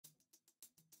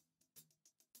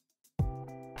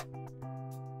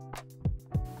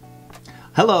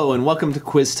Hello and welcome to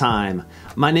Quiz Time.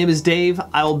 My name is Dave,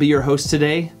 I will be your host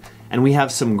today, and we have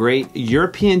some great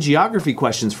European geography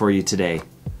questions for you today.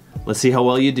 Let's see how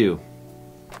well you do.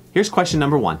 Here's question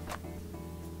number 1.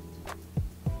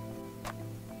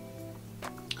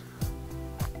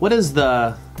 What is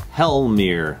the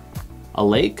Helmere? A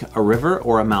lake, a river,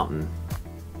 or a mountain?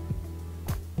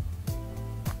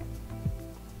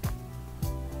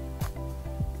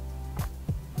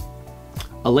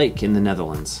 A lake in the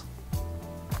Netherlands.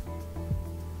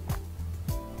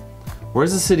 Where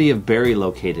is the city of Bari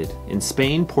located? In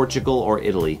Spain, Portugal, or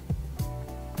Italy?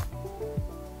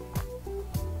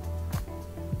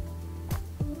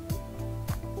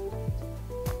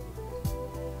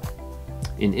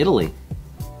 In Italy.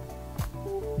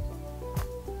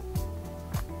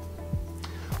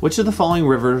 Which of the following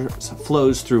rivers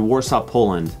flows through Warsaw,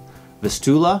 Poland?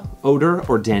 Vistula, Oder,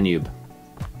 or Danube?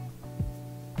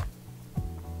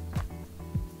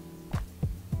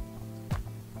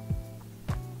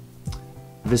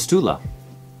 Vistula.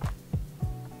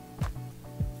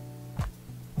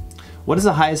 What is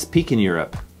the highest peak in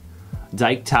Europe?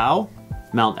 Dike Tau,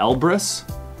 Mount Elbrus,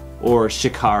 or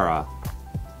Shikara?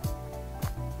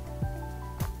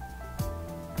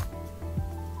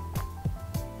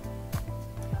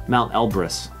 Mount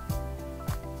Elbrus.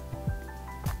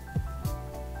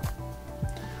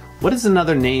 What is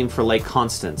another name for Lake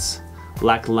Constance?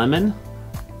 Lac Lemon,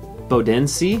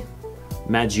 Bodense,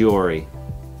 Maggiore?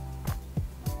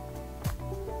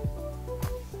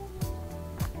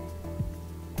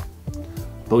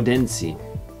 Bodense.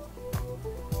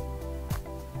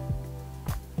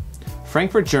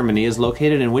 Frankfurt, Germany is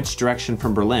located in which direction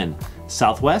from Berlin?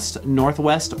 Southwest,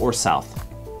 northwest, or south?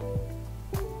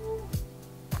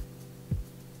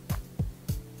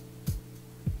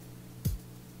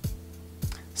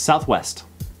 Southwest.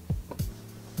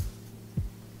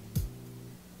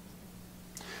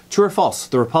 True or false?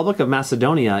 The Republic of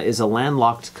Macedonia is a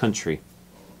landlocked country.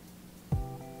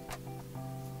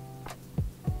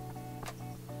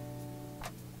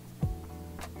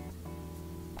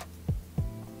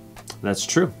 That's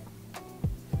true.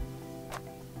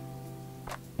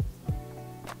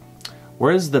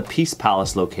 Where is the Peace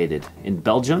Palace located? In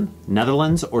Belgium,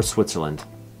 Netherlands, or Switzerland?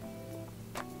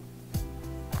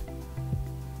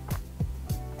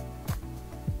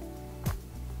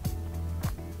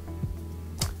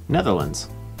 Netherlands.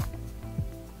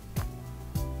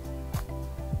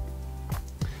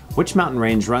 Which mountain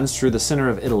range runs through the center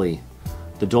of Italy?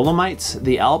 The Dolomites,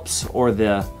 the Alps, or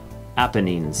the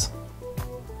Apennines?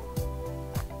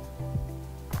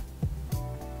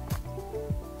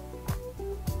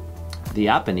 The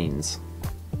Apennines.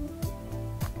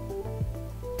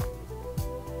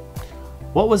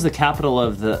 What was the capital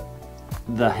of the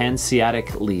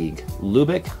Hanseatic League?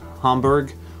 Lübeck,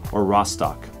 Hamburg, or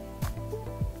Rostock?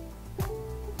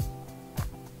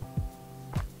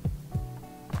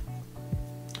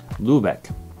 Lübeck.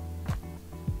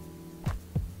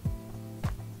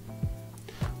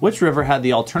 Which river had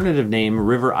the alternative name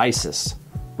River Isis?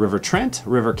 River Trent,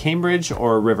 River Cambridge,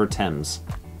 or River Thames?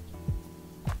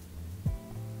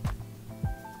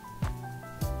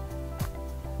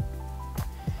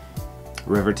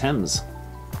 River Thames.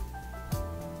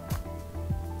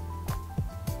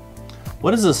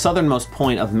 What is the southernmost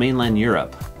point of mainland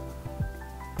Europe?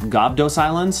 Gobdos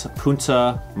Islands,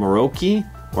 Punta Moroki,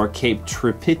 or Cape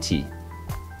Tripiti?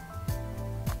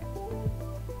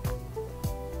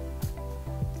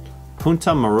 Punta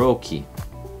Moroki.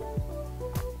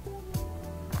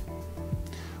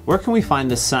 Where can we find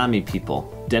the Sami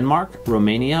people? Denmark,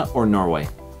 Romania, or Norway?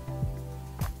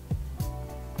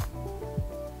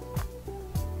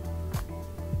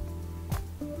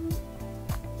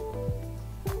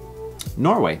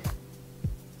 Norway.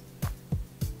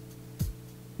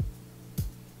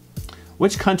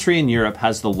 Which country in Europe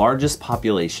has the largest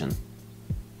population?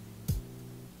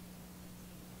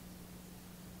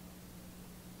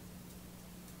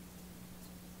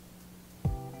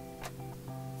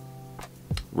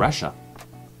 Russia.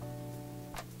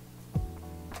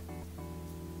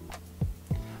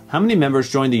 How many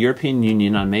members joined the European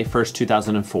Union on May 1st,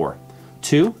 2004?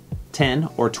 2, 10,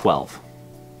 or 12?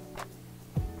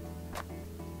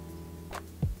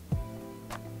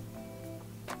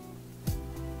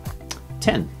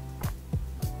 10.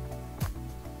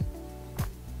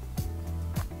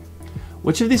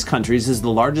 Which of these countries is the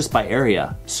largest by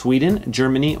area? Sweden,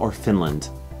 Germany, or Finland?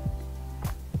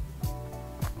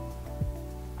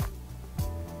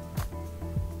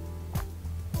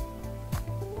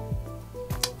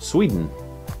 Sweden.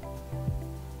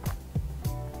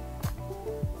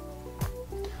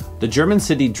 The German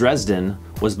city Dresden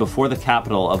was before the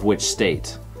capital of which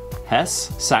state?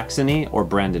 Hesse, Saxony, or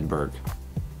Brandenburg?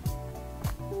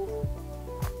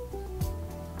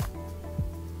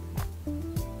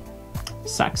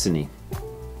 Saxony.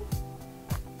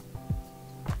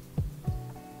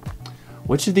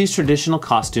 Which of these traditional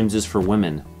costumes is for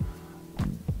women?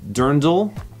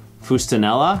 Dirndl,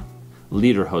 Fustanella,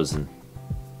 Lederhosen.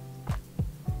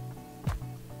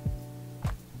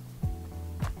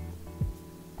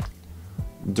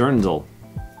 Dirndl.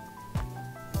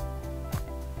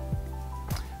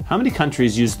 How many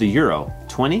countries use the euro?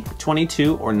 20,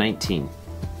 22, or 19?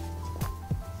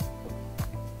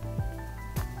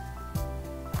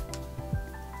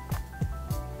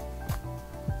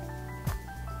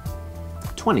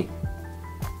 20.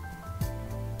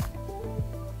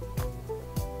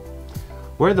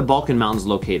 Where are the Balkan Mountains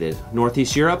located?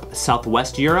 Northeast Europe,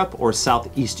 Southwest Europe, or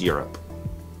Southeast Europe?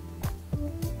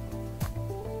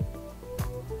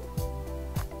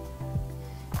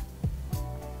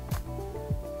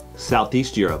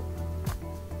 Southeast Europe.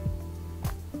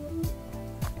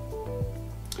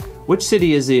 Which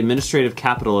city is the administrative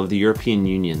capital of the European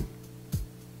Union?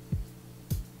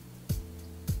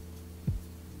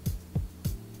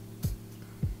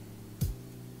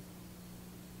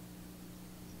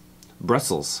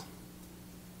 Brussels.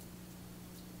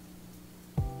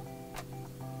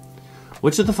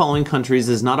 Which of the following countries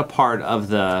is not a part of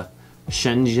the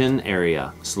Schengen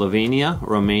area? Slovenia,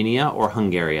 Romania, or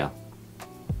Hungary?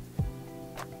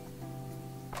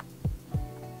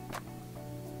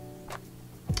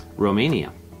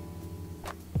 Romania.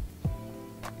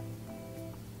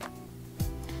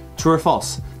 True or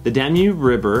false? The Danube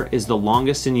River is the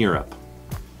longest in Europe.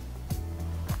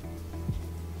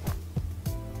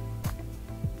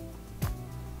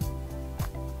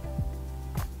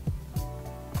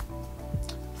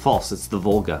 False, it's the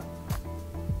Volga.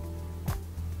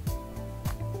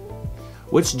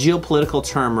 Which geopolitical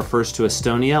term refers to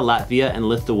Estonia, Latvia, and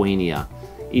Lithuania?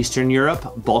 Eastern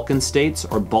Europe, Balkan states,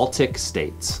 or Baltic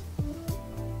states?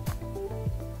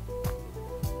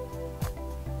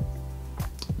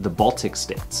 The Baltic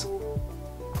states.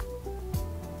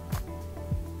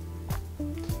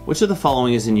 Which of the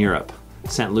following is in Europe?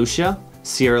 St. Lucia,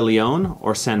 Sierra Leone,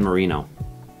 or San Marino?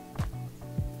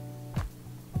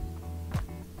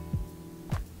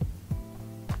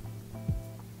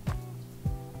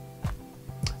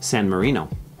 San Marino.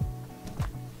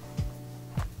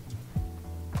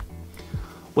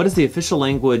 What is the official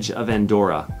language of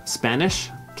Andorra? Spanish,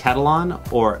 Catalan,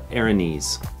 or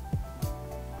Aranese?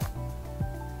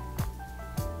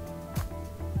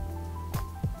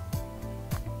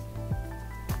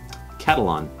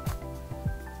 Catalan.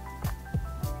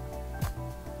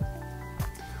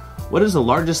 What is the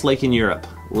largest lake in Europe?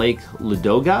 Lake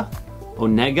Ladoga,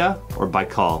 Onega, or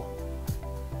Baikal?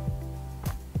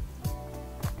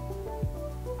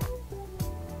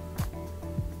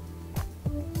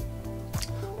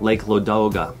 Lake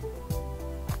Ladoga.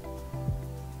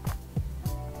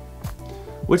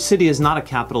 Which city is not a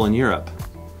capital in Europe?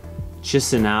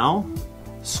 Chisinau,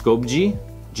 Skopje,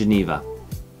 Geneva.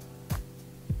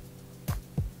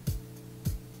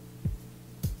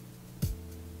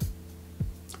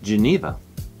 Geneva.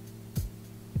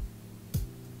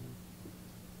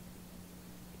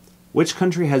 Which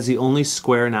country has the only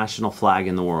square national flag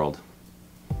in the world?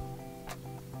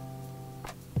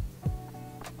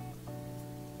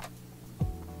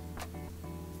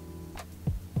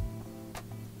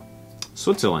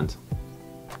 Switzerland.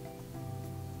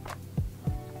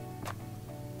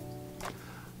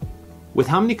 With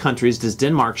how many countries does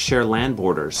Denmark share land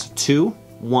borders? 2,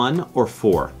 1, or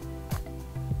 4?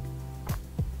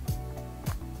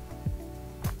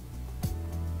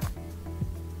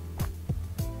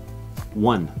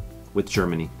 1 with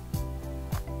Germany.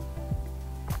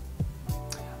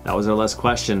 That was our last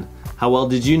question. How well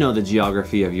did you know the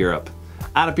geography of Europe?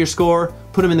 Add up your score,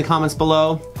 put them in the comments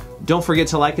below. Don't forget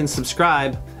to like and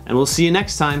subscribe, and we'll see you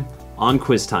next time on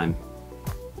Quiz Time.